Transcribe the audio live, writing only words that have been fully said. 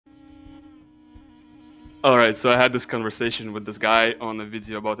All right, so I had this conversation with this guy on a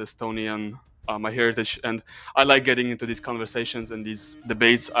video about Estonian my heritage, and I like getting into these conversations and these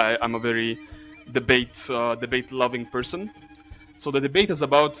debates. I'm a very debate loving person. So the debate is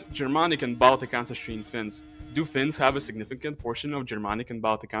about Germanic and Baltic ancestry in Finns. Do Finns have a significant portion of Germanic and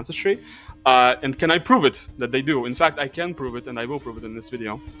Baltic ancestry? And can I prove it that they do? In fact, I can prove it, and I will prove it in this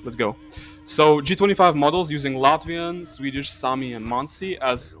video. Let's go. So G25 models using Latvian, Swedish, Saami, and Mansi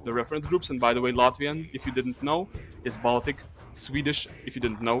as the reference groups. And by the way, Latvian, if you didn't know, is Baltic. Swedish, if you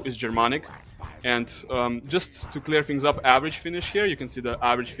didn't know, is Germanic. And just to clear things up, average Finnish here, you can see the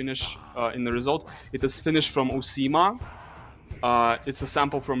average Finnish in the result. It is Finnish from Uusimaa. It's a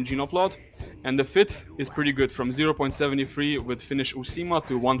sample from Genoplot, and the fit is pretty good, from 0.73 with Finnish Uusimaa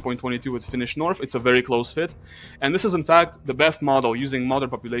to 1.22 with Finnish North. It's a very close fit, and this is in fact the best model using modern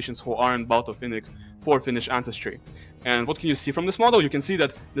populations who aren't Balto-Finnic for Finnish ancestry. And what can you see from this model? You can see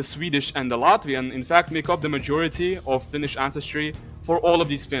that the Swedish and the Latvian in fact make up the majority of Finnish ancestry for all of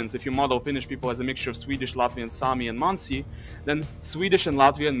these Finns. If you model Finnish people as a mixture of Swedish, Latvian, Saami, and Mansi, then Swedish and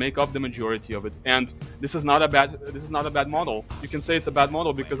Latvian make up the majority of it. And this is not a bad model. You can say it's a bad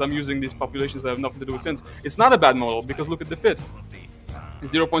model because I'm using these populations that have nothing to do with Finns. It's not a bad model because look at the fit.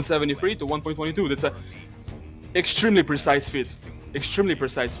 It's 0.73 to 1.22. That's a extremely precise fit. Extremely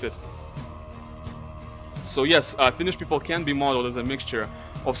precise fit. So yes, Finnish people can be modeled as a mixture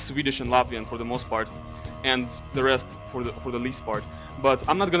of Swedish and Latvian for the most part, and the rest for the least part. But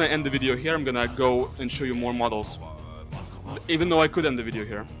I'm not gonna end the video here. I'm gonna go and show you more models, even though I could end the video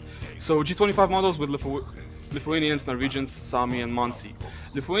here. So G25 models with Lithuanians, Norwegians, Saami, and Mansi.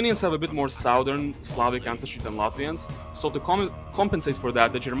 Lithuanians have a bit more southern Slavic ancestry than Latvians, so to compensate for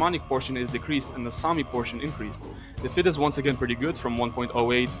that, the Germanic portion is decreased and the Saami portion increased. The fit is once again pretty good, from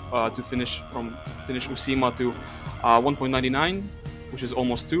 1.08 to Finnish Uusimaa to 1.99, which is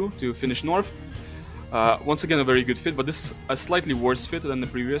almost 2, to Finnish North. Once again, a very good fit, but this is a slightly worse fit than the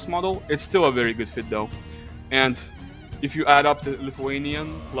previous model. It's still a very good fit though. And if you add up the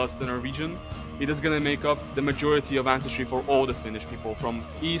Lithuanian plus the Norwegian, it is going to make up the majority of ancestry for all the Finnish people, from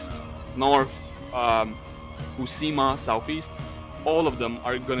east, north, Uusimaa, southeast. All of them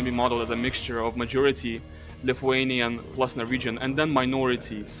are going to be modeled as a mixture of majority Lithuanian plus Norwegian, and then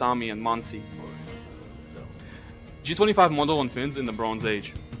minority Saami and Mansi. G25 model on Finns in the Bronze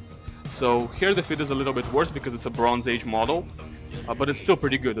Age. So here the fit is a little bit worse because it's a Bronze Age model, but it's still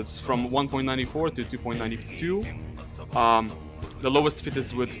pretty good. It's from 1.94 to 2.92. The lowest fit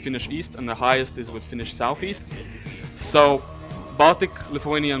is with Finnish East, and the highest is with Finnish Southeast. So Baltic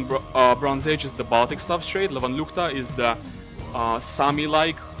Lithuanian Bronze Age is the Baltic substrate. Levanlukta is the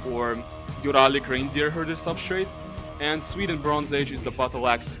Saami-like or Uralic reindeer herder substrate, and Sweden Bronze Age is the battle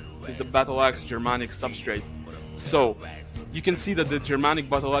axe Germanic substrate. So you can see that the Germanic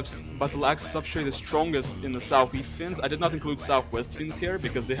battle axe substrate is strongest in the Southeast Finns. I did not include Southwest Finns here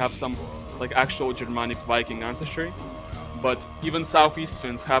because they have some like actual Germanic Viking ancestry. But even Southeast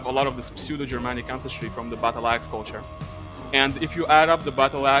Finns have a lot of this pseudo-Germanic ancestry from the battle axe culture. And if you add up the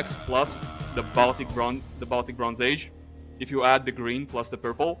battle axe plus the Baltic Bronze Age, if you add the green plus the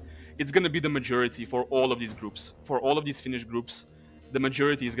purple, it's going to be the majority for all of these groups. For all of these Finnish groups, the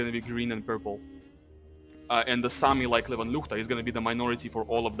majority is going to be green and purple. And the Saami, like Levanlukta, is going to be the minority for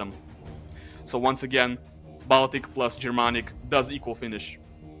all of them. So once again, Baltic plus Germanic does equal Finnish.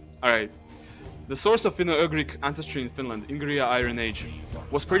 Alright. The source of Finno-Ugric ancestry in Finland, Ingria Iron Age,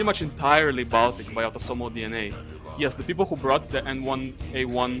 was pretty much entirely Baltic by autosomal DNA. Yes, the people who brought the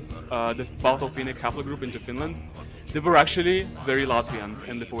N1A1, the Balto-Finnic haplogroup into Finland, they were actually very Latvian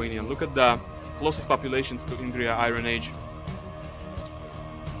and Lithuanian. Look at the closest populations to Ingria Iron Age.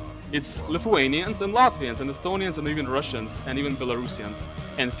 It's Lithuanians and Latvians and Estonians and even Russians and even Belarusians.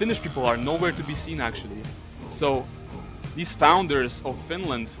 And Finnish people are nowhere to be seen actually. So these founders of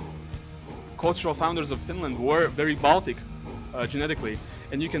Finland, cultural founders of Finland, were very Baltic genetically,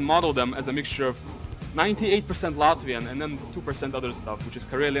 and you can model them as a mixture of 98% Latvian and then 2% other stuff, which is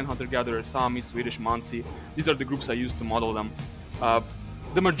Karelian, hunter-gatherer, Saami, Swedish, Mansi. These are the groups I use to model them.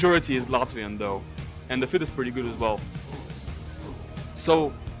 The majority is Latvian though, and the fit is pretty good as well.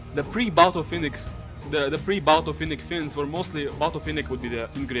 So the pre-Balto-Finnic Finns were mostly, Balto-Finnic would be the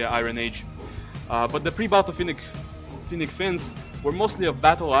Ingria Iron Age, but the pre-Balto-Finnic Finns were mostly of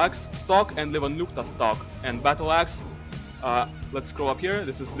battle axe stock and Levanlukta stock. And battle axe, let's scroll up here.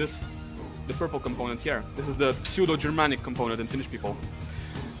 This is the purple component here. This is the pseudo-Germanic component in Finnish people.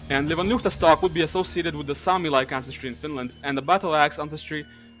 And Levanlukta stock would be associated with the Saami-like ancestry in Finland, and the battle axe ancestry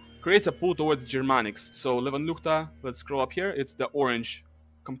creates a pull towards Germanics. So Levanlukta, let's scroll up here. It's the orange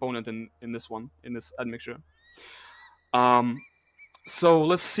component in this one, in this admixture. So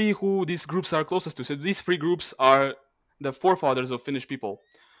let's see who these groups are closest to. So these three groups are the forefathers of Finnish people.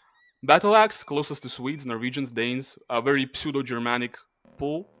 Battle Axe, closest to Swedes, Norwegians, Danes, a very pseudo-Germanic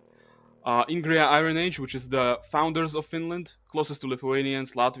pull. Ingria Iron Age, which is the founders of Finland, closest to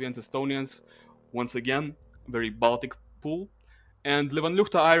Lithuanians, Latvians, Estonians, once again, very Baltic pull. And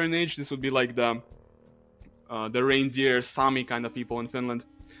Levanluhta Iron Age, this would be like the reindeer, Saami kind of people in Finland.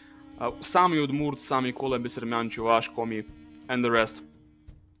 Saami, Udmurt, Saami, Kole, Biserman, Chuvash, Komi, and the rest.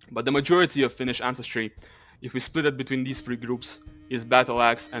 But the majority of Finnish ancestry, if we split it between these three groups, is Battle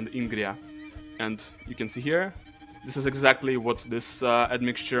Axe and Ingria. And you can see here, this is exactly what this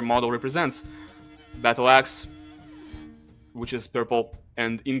admixture model represents. Battle Axe, which is purple,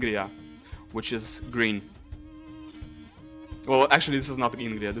 and Ingria, which is green. Well, actually, this is not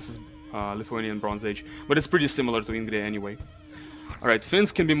Ingria, this is Lithuanian Bronze Age, but it's pretty similar to Ingria anyway. Alright,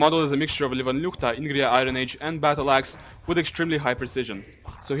 Finns can be modeled as a mixture of Levanluhta, Ingria Iron Age, and Battle Axe with extremely high precision.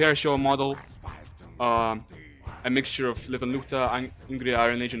 So here I show a model, a mixture of Levanluhta, Ingria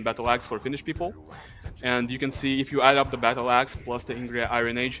Iron Age, and Battle Axe for Finnish people. And you can see if you add up the Battle Axe plus the Ingria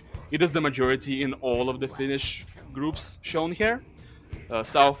Iron Age, it is the majority in all of the Finnish groups shown here.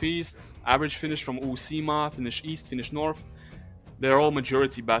 Southeast, average Finnish from Uusimaa, Finnish East, Finnish North. They're all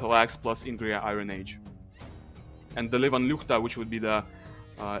majority Battle Axe plus Ingria Iron Age. And the Levanluhta, which would be the,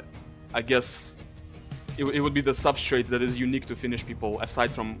 I guess, it would be the substrate that is unique to Finnish people,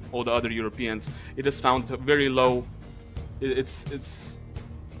 aside from all the other Europeans. It is found very low. It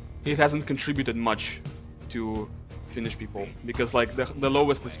hasn't contributed much to Finnish people, because like the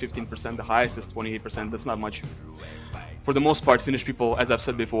lowest is 15%, the highest is 28%. That's not much. For the most part, Finnish people, as I've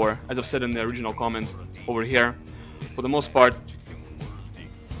said before, as I've said in the original comment over here, for the most part,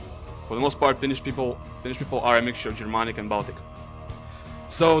 Finnish people are a mixture of Germanic and Baltic.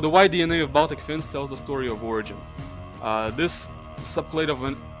 So the Y DNA of Baltic Finns tells the story of origin. This subclade of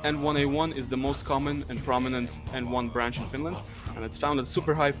an N1A1 is the most common and prominent N1 branch in Finland, and it's found at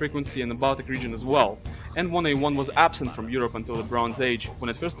super high frequency in the Baltic region as well. N1A1 was absent from Europe until the Bronze Age, when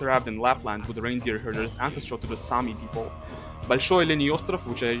it first arrived in Lapland with reindeer herders ancestral to the Saami people. Большой Оленей Остров,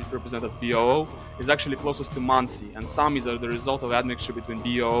 which I represent as BOO, is actually closest to Mansi, and Saamis are the result of admixture between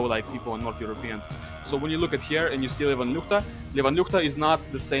BOO-like people and North Europeans. So when you look at here and you see Levanluhta is not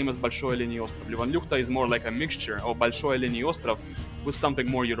the same as Большой Оленей Остров. Levanluhta is more like a mixture of Большой Оленей Остров with something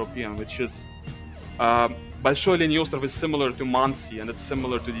more European, which is Большой Оленей Остров is similar to Mansi, and it's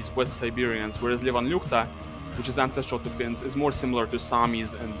similar to these West Siberians, whereas Levanluhta, which is ancestral to Finns, is more similar to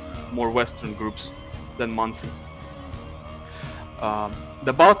Saamis and more Western groups than Mansi.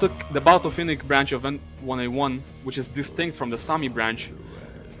 The Balto-Finnic branch of N1A1, which is distinct from the Saami branch,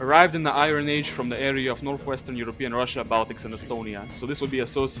 arrived in the Iron Age from the area of Northwestern European Russia, Baltics, and Estonia. So this would be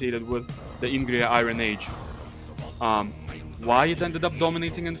associated with the Ingria Iron Age. Why it ended up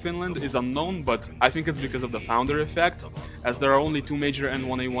dominating in Finland is unknown, but I think it's because of the founder effect, as there are only two major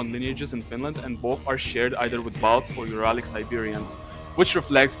N1A1 lineages in Finland, and both are shared either with Balts or Uralic Siberians, which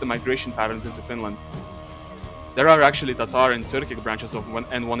reflects the migration patterns into Finland. There are actually Tatar and Turkic branches of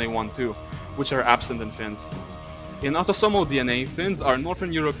N1A1 too, which are absent in Finns. In autosomal DNA, Finns are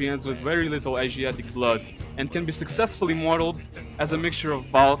Northern Europeans with very little Asiatic blood, and can be successfully modeled as a mixture of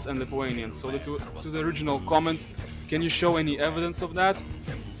Balts and Lithuanians. So to the original comment, can you show any evidence of that?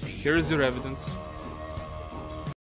 Here is your evidence.